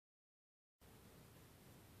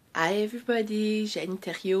Hi everybody, Janie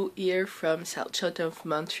Theriault here from south of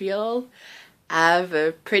Montreal. I have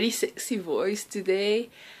a pretty sexy voice today.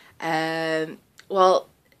 Well,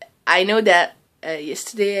 I know that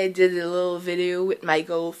yesterday I did a little video with my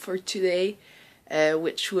goal for today,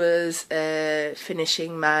 which was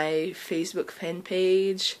finishing my Facebook fan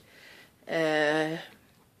page,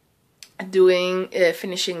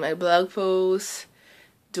 finishing my blog post,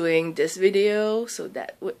 doing this video, so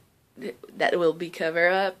that will be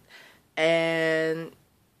covered up, and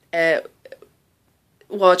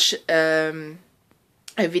watch a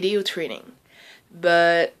video training.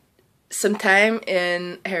 But sometime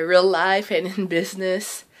in real life and in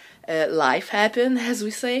business, life happened, as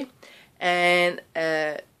we say, and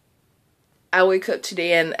I wake up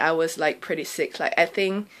today and I was like pretty sick. Like I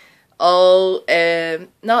think all,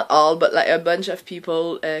 not all, but like a bunch of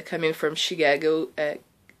people coming from Chicago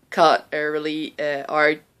caught a really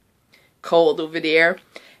hard cold over there,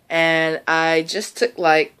 and I just took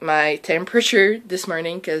like my temperature this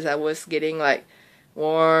morning because I was getting like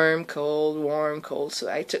warm cold, so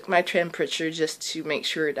I took my temperature just to make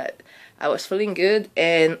sure that I was feeling good,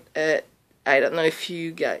 and I don't know if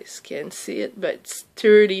you guys can see it, but it's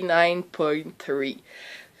 39.3.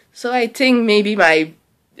 So I think maybe my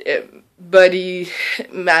buddy's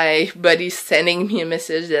sending me a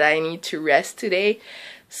message that I need to rest today.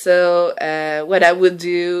 So what I would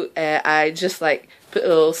do, I just like put a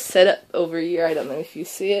little setup over here. I don't know if you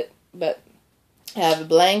see it, but I have a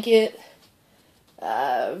blanket.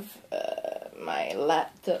 I have my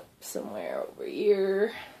laptop somewhere over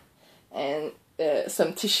here, and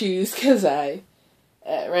some tissues because I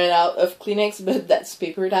ran out of Kleenex, but that's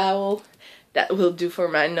paper towel. That will do for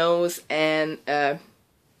my nose, and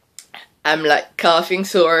I'm like coughing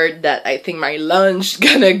so hard that I think my lunch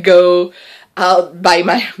gonna go out by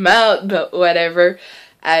my mouth, but whatever.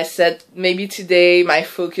 I said maybe today my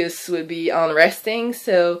focus would be on resting,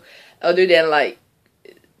 so other than like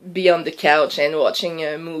be on the couch and watching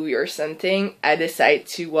a movie or something, I decided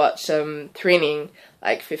to watch some training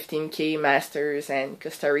like 15K Masters and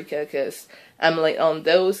Costa Rica because I'm late on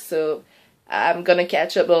those, so I'm gonna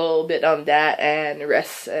catch up a little bit on that and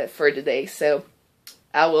rest for the day. So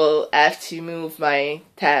I will have to move my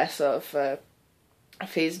tasks of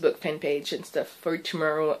Facebook fan page and stuff for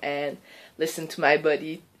tomorrow and listen to my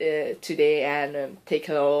buddy today and take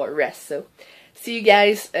a little rest. So see you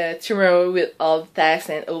guys tomorrow with all the tasks,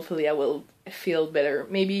 and hopefully I will feel better.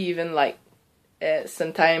 Maybe even like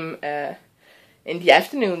sometime in the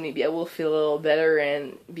afternoon, maybe I will feel a little better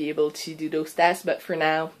and be able to do those tasks. But for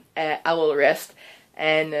now, I will rest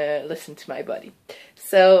and listen to my body.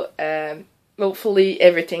 So hopefully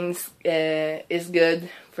everything is good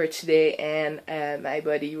for today, and my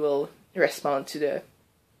body will respond to the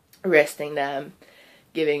resting that I'm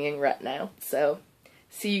giving in right now. So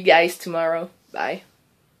see you guys tomorrow. Bye.